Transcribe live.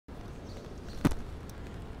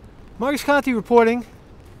Marcus Conte reporting.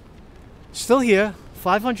 Still here,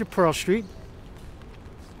 500 Pearl Street.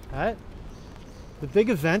 All right. The big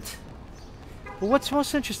event. But what's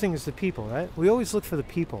most interesting is the people, right? We always look for the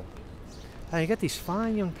people. You got these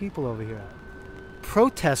fine young people over here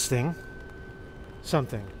protesting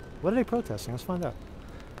something. What are they protesting? Let's find out.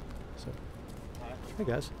 So, hey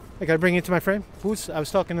guys. Hey, can I bring you into my frame? I was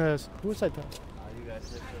talking to, who was I talking to? You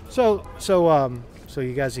guys So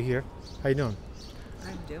you guys are here. How you doing?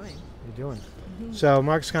 I'm doing. You're doing. So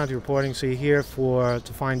Marcus Conte reporting. So you're here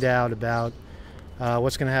to find out about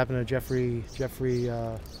what's going to happen to Jeffrey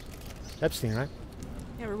Epstein, right?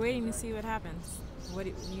 Yeah, we're waiting to see what happens.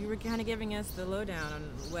 You were kind of giving us the lowdown on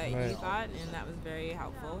what you thought, and that was very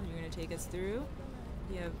helpful. You're going to take us through.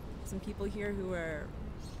 You have some people here who are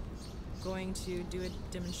going to do a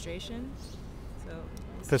demonstration. So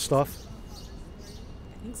pissed off?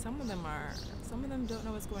 I think some of them are. Some of them don't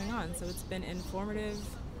know what's going on. So it's been informative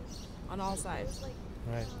on all sides.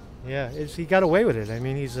 Right. Yeah. He got away with it. I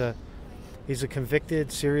mean, he's a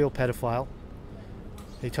convicted serial pedophile.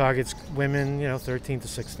 He targets women, 13 to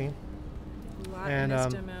 16. And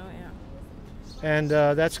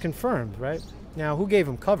that's confirmed, right? Now, who gave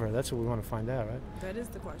him cover? That's what we want to find out, right? That is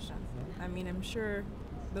the question. I mean, I'm sure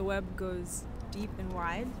the web goes deep and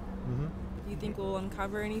wide. Mm-hmm. Do you think we'll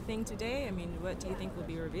uncover anything today? I mean, what do you think will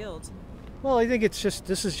be revealed? Well, I think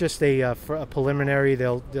this is just a preliminary.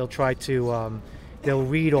 They'll try to they'll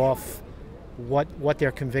read off what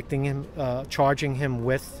they're convicting him, charging him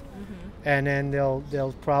with, and then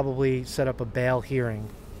they'll probably set up a bail hearing.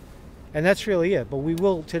 And that's really it.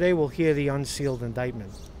 But today we'll hear the unsealed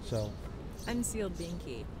indictment. So unsealed being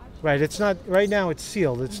key. Right. It's not right now. It's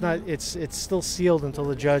sealed. It's not. It's still sealed until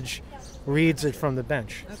the judge reads it from the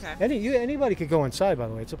bench. Okay. Anybody could go inside. By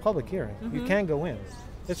the way, it's a public hearing. You can go in.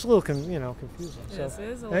 It's a little confusing. Yes, it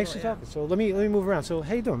is a thanks for little, talking. So let me move around. So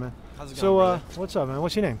how you doing, man? How's it going, brother? What's up, man?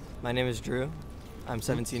 What's your name? My name is Drew. I'm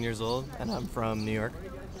 17 years old, and I'm from New York.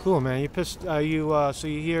 Cool, man. You pissed? So you're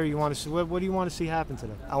here. You want to see? What do you want to see happen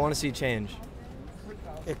today? I want to see change.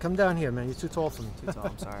 Hey, come down here, man. You're too tall for me. Too tall.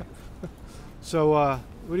 I'm sorry. So,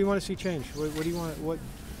 what do you want to see change? What do you want? What?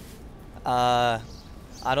 I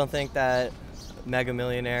don't think that mega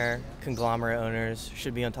millionaire conglomerate owners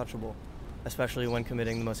should be untouchable, especially when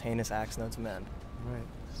committing the most heinous acts known to man. Right.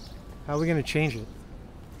 How are we going to change it?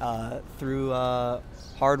 Through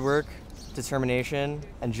hard work, determination,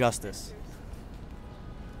 and justice.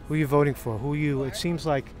 Who are you voting for? Who you? It seems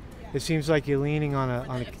like you're leaning on a.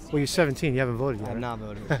 Well, you're 17. You haven't voted yet. I'm right? not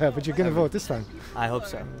voting. But you're going to vote this time. I hope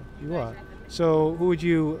so. You are. So, who would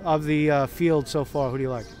you of the field so far? Who do you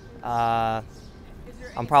like?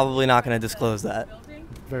 I'm probably not going to disclose that.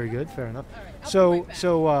 Very good. Fair enough. So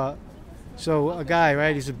a guy,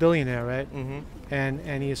 right? He's a billionaire, right? Mm-hmm.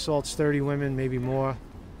 And he assaults 30 women, maybe more.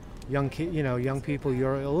 Young people.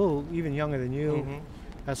 You're a little even younger than you. Mm-hmm.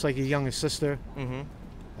 That's like your younger sister. Mm-hmm.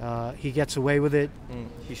 He gets away with it.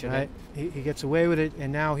 He shouldn't. Right? He gets away with it,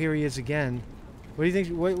 and now here he is again. What do you think?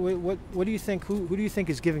 What do you think? Who do you think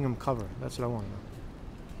is giving him cover? That's what I want to know.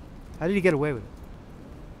 How did he get away with it?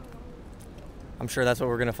 I'm sure that's what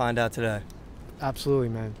we're gonna find out today. Absolutely,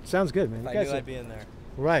 man. Sounds good, man. If I knew I'd be in there.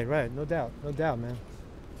 Right. No doubt, man.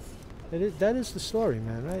 That is the story,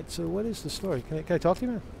 man. Right. So what is the story? Can I talk to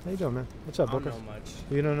you, man? How you doing, man? What's up, Booker? I don't know much.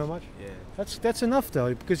 You don't know much? Yeah. That's enough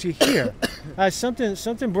though, because you're here.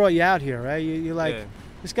 Something brought you out here, right? You're like,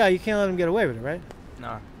 this guy. You can't let him get away with it, right?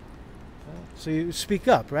 No. So you speak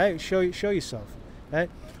up, right? Show yourself, right?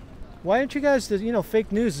 Why aren't you guys?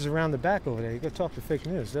 Fake news is around the back over there. You go talk to fake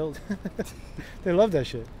news. They love that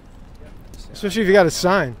shit, especially if you got a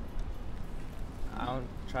sign. I don't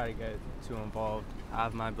try to get too involved. I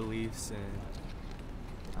have my beliefs, and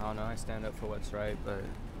I don't know. I stand up for what's right, but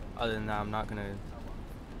other than that, I'm not gonna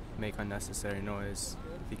make unnecessary noise.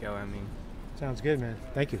 If you get what I mean. Sounds good, man.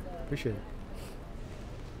 Thank you. Appreciate it.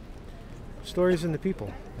 Stories in the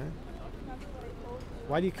people. Right?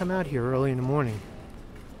 Why do you come out here early in the morning?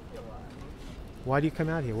 Why do you come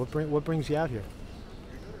out here? What brings you out here?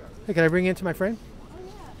 Hey, can I bring you into my frame?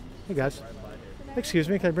 Hey guys. Excuse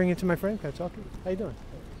me, can I bring you into my frame? Can I talk to you? How you doing?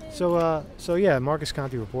 So yeah, Marcus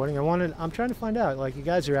Conte reporting. I'm trying to find out. Like, you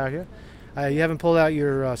guys are out here. You haven't pulled out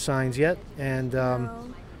your signs yet, and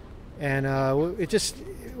No. it just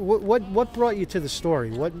what brought you to the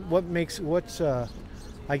story? What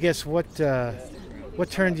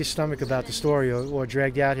turned your stomach about the story, or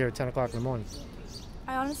dragged you out here at 10 o'clock in the morning?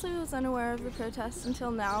 I honestly was unaware of the protests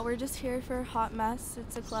until now. We're just here for Hot Mess.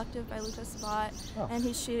 It's a collective by Lucas Sabat, and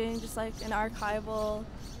he's shooting just like an archival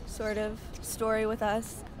sort of story with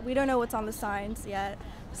us. We don't know what's on the signs yet,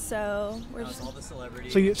 So we're just. All the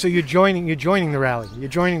celebrities. So you're joining the rally. You're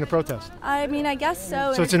joining the protest. I mean, I guess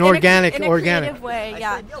so. So it's an organic in a creative way,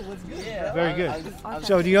 yeah. Very good.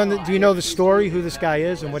 So do you know the story, who this guy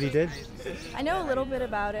is and what he did? I know a little bit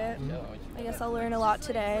about it. I guess I'll learn a lot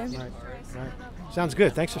today. Right. Sounds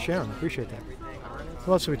good. Thanks for sharing. I appreciate that.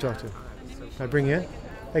 Who else did we talk to? Can I bring you in?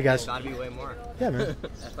 Hey guys. Gotta be way more. Yeah, man.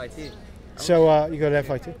 FIT. So you go to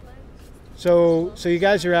FIT. So you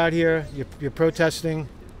guys are out here. You're protesting,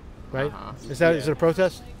 right? Is it a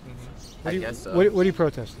protest? I guess so. What are you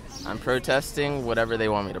protesting? I'm protesting whatever they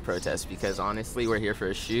want me to protest because honestly, we're here for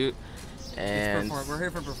a shoot, and We're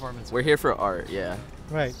here for performance. we're here for art. Yeah.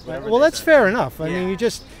 Right. Whatever Well, they that's say. fair enough. I Yeah. mean, you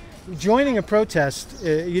just joining a protest.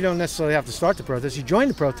 You don't necessarily have to start the protest. You join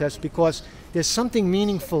the protest because there's something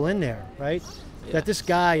meaningful in there, right? Yeah. That this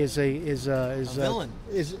guy is a villain.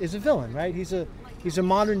 Is a villain, right? He's a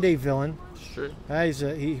modern day villain. Sure.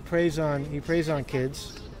 He preys on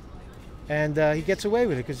kids, and he gets away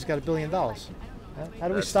with it because he's got $1 billion. How do we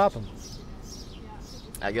That's- stop him?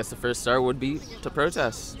 I guess the first start would be to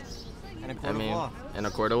protest. And a court I mean, of law. in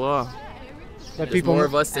a court of law. Let There's more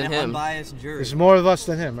of us than And an him. unbiased jury. There's more of us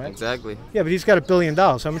than him, right? Exactly. Yeah, but he's got $1 billion.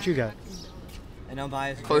 How much you got? An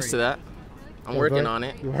unbiased Close to jury. that. I'm Yeah, working but on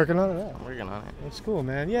it. You're working on it. Yeah. I'm working on it. That's cool,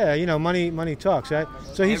 man. Yeah, money talks, right?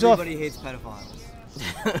 So he's off. Everybody hates pedophiles.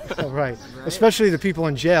 Oh, right. Especially the people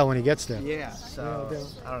in jail when he gets there. Yeah, so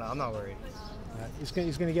I don't know. I'm not worried. He's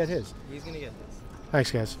gonna get his. He's gonna get this.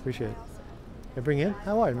 Thanks, guys. Appreciate it. Can I bring you in?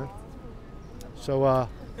 How are you, man? So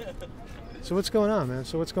what's going on, man?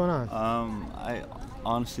 So what's going on? I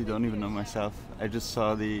honestly don't even know myself. I just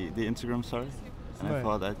saw the Instagram story, and Right. I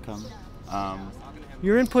thought I'd come.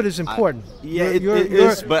 Your input is important. Yeah, Your- it your-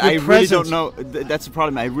 is, but your I really presence- don't know. That's the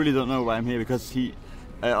problem. I really don't know why I'm here because he,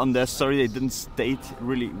 on their story, they didn't state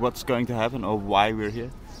really what's going to happen or why we're here.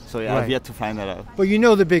 So yeah, Right. I've yet to find that out. But you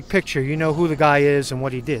know the big picture. You know who the guy is and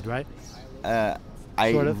what he did, right?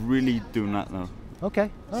 I Sort of. really do not know. Okay.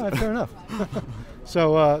 All right. Fair enough.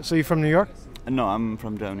 So you from New York? No, I'm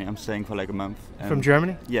from Germany. I'm staying for like a month. From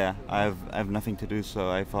Germany? Yeah, I have nothing to do, so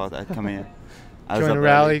I thought I'd come here. I was Join up the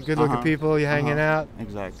rally. early. Good-looking people. You're hanging out.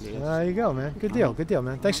 Exactly. Yes. There you go, man. Good deal. Good deal,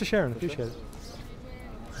 man. Thanks for sharing. Appreciate it.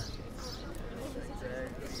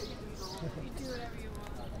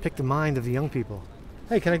 Pick the mind of the young people.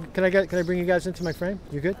 Hey, can I bring you guys into my frame?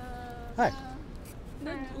 You good? Hi.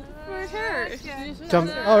 We're here.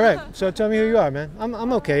 All right. So tell me who you are, man.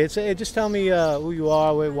 I'm okay. Just tell me who you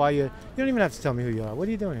are, why you. You don't even have to tell me who you are. What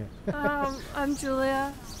are you doing here? I'm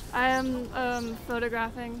Julia. I am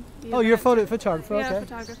photographing. the Oh, you're a event. photographer. Yeah, Okay.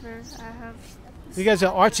 photographer. I have. You guys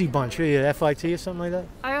are an artsy bunch. Are you at FIT or something like that?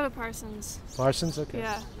 I go to Parsons. Parsons. Okay.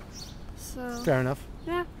 Yeah. So. Fair enough.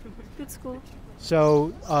 Yeah, good school.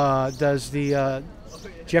 So does the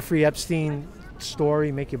Jeffrey Epstein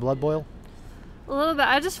story make your blood boil? A little bit.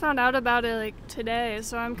 I just found out about it like today,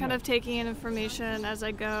 so I'm kind of taking in information as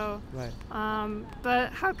I go. Right.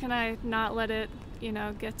 But how can I not let it,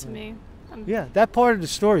 get to me? Yeah, that part of the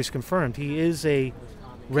story is confirmed. He is a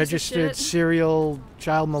registered shit. serial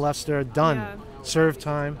child molester. Done. Yeah. Served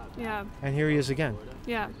time. Yeah. And here he is again.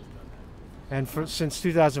 Yeah. And since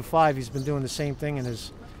 2005, he's been doing the same thing in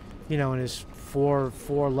his, four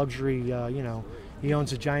luxury. He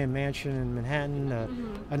owns a giant mansion in Manhattan,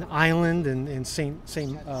 an island in St.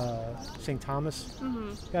 Thomas.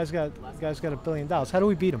 Guy's got $1 billion. How do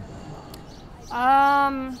we beat him?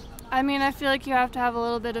 I mean, I feel like you have to have a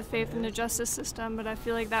little bit of faith in the justice system, but I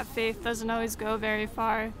feel like that faith doesn't always go very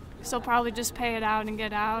far. So he'll probably just pay it out and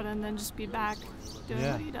get out and then just be back doing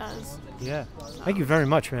what he does. Yeah. Thank you very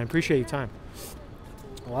much, man. Appreciate your time.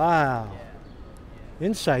 Wow.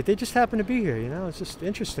 Insight. They just happen to be here, It's just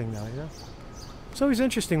interesting, though, It's always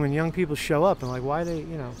interesting when young people show up and, why they,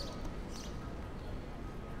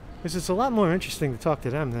 Because it's a lot more interesting to talk to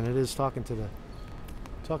them than it is talking to the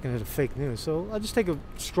fake news. So I'll just take a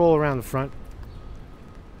stroll around the front.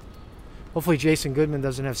 Hopefully Jason Goodman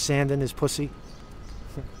doesn't have sand in his pussy.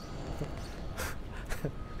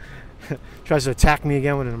 Tries to attack me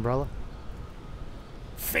again with an umbrella.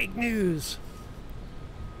 Fake news.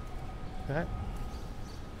 All right.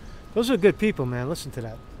 Those are good people, man. Listen to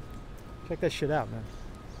that. Check that shit out, man.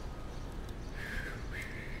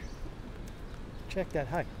 Check that.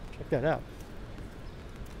 Hi. Check that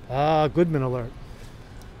out. Goodman alert.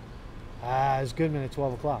 It's Goodman at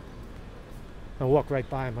 12 o'clock. I'll walk right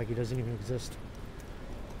by him like he doesn't even exist.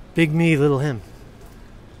 Big me, little him.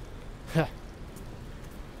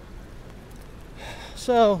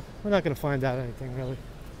 So, we're not going to find out anything, really.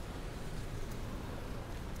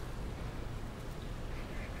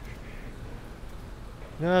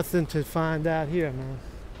 Nothing to find out here, man.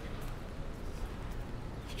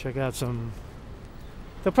 Check out some.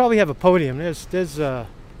 They'll probably have a podium. There's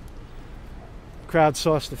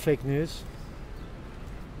crowdsourced the fake news.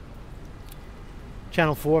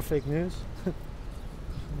 Channel 4 fake news.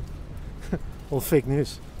 Old fake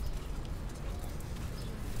news.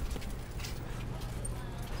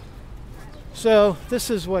 So this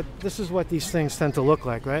is what these things tend to look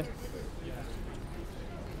like, right?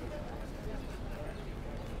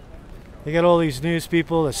 You got all these news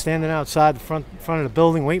people that's standing outside the front of the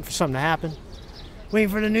building waiting for something to happen. Waiting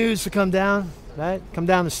for the news to come down, right? Come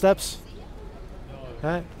down the steps.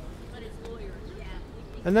 Right?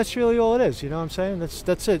 And that's really all it is, you know what I'm saying?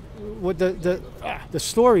 That's it. What the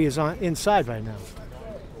story is on inside right now.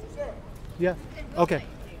 Yeah. Okay.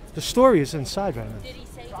 The story is inside right now.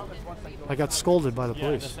 I got scolded by the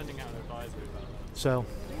police. So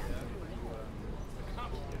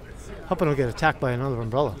hope I don't get attacked by another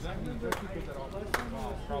umbrella.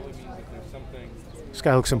 This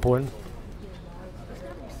guy looks important.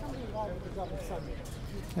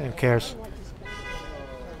 Who cares?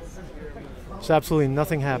 There's absolutely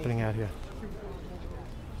nothing happening out here.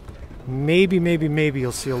 Maybe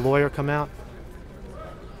you'll see a lawyer come out.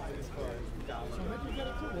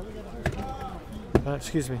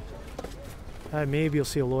 Excuse me. Maybe you'll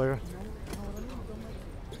see a lawyer.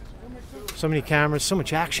 So many cameras, so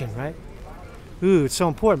much action, right? Ooh, it's so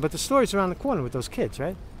important. But the story's around the corner with those kids,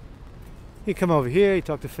 right? You come over here, you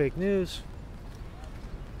talk to fake news.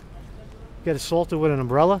 Get assaulted with an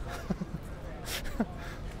umbrella.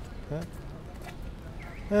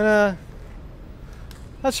 And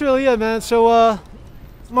that's really it, man. So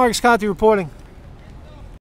Marcus Conte reporting.